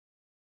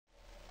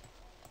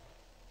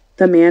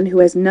The man who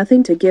has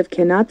nothing to give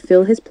cannot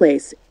fill his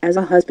place as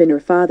a husband or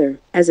father,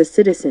 as a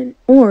citizen,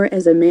 or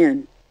as a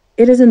man.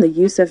 It is in the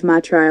use of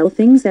material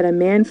things that a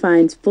man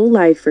finds full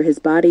life for his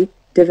body,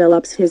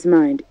 develops his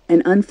mind,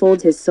 and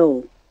unfolds his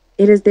soul.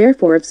 It is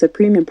therefore of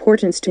supreme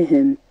importance to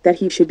him that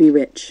he should be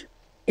rich.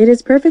 It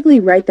is perfectly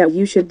right that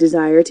you should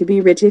desire to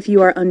be rich if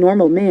you are a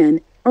normal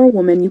man or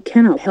woman. You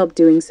cannot help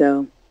doing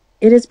so.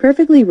 It is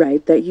perfectly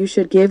right that you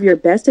should give your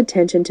best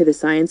attention to the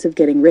science of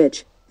getting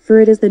rich, for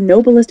it is the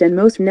noblest and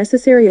most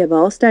necessary of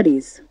all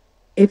studies.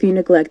 If you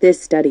neglect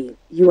this study,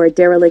 you are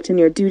derelict in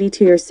your duty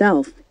to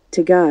yourself,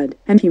 to God,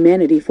 and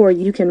humanity, for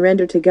you can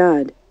render to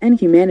God and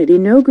humanity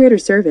no greater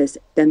service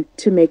than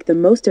to make the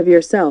most of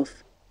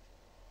yourself.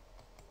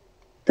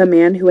 The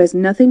man who has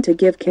nothing to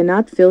give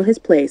cannot fill his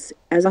place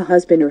as a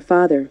husband or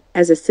father,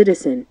 as a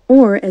citizen,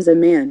 or as a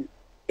man.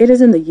 It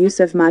is in the use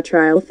of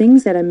material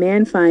things that a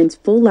man finds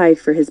full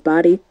life for his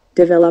body,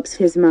 develops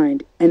his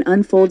mind, and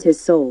unfolds his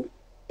soul.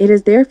 It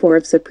is therefore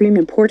of supreme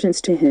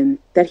importance to him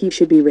that he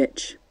should be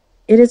rich.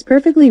 It is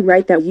perfectly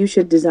right that you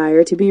should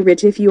desire to be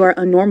rich if you are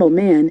a normal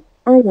man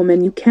or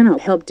woman. You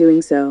cannot help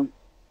doing so.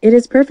 It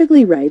is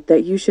perfectly right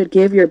that you should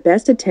give your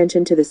best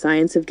attention to the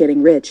science of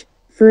getting rich,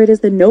 for it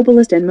is the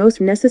noblest and most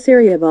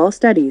necessary of all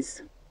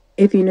studies.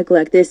 If you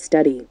neglect this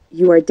study,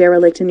 you are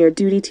derelict in your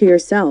duty to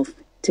yourself,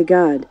 to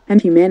God,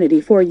 and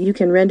humanity, for you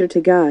can render to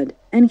God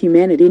and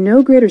humanity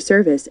no greater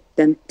service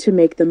than to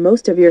make the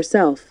most of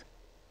yourself.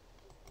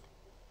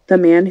 The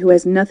man who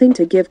has nothing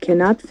to give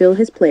cannot fill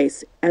his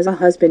place as a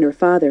husband or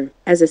father,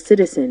 as a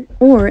citizen,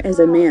 or as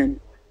a man.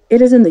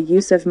 It is in the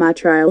use of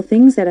material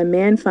things that a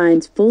man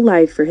finds full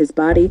life for his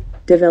body,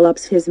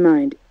 develops his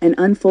mind, and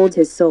unfolds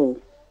his soul.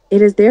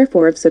 It is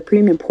therefore of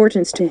supreme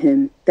importance to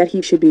him that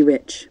he should be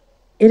rich.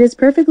 It is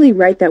perfectly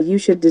right that you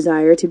should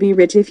desire to be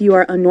rich if you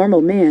are a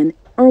normal man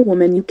or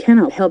woman. You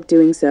cannot help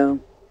doing so.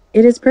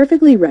 It is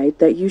perfectly right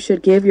that you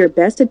should give your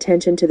best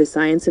attention to the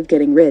science of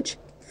getting rich,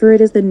 for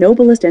it is the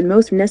noblest and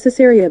most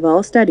necessary of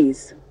all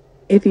studies.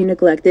 If you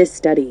neglect this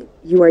study,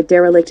 you are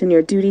derelict in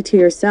your duty to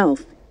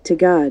yourself, to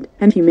God,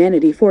 and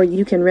humanity, for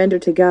you can render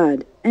to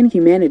God and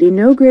humanity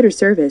no greater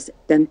service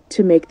than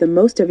to make the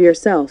most of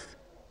yourself.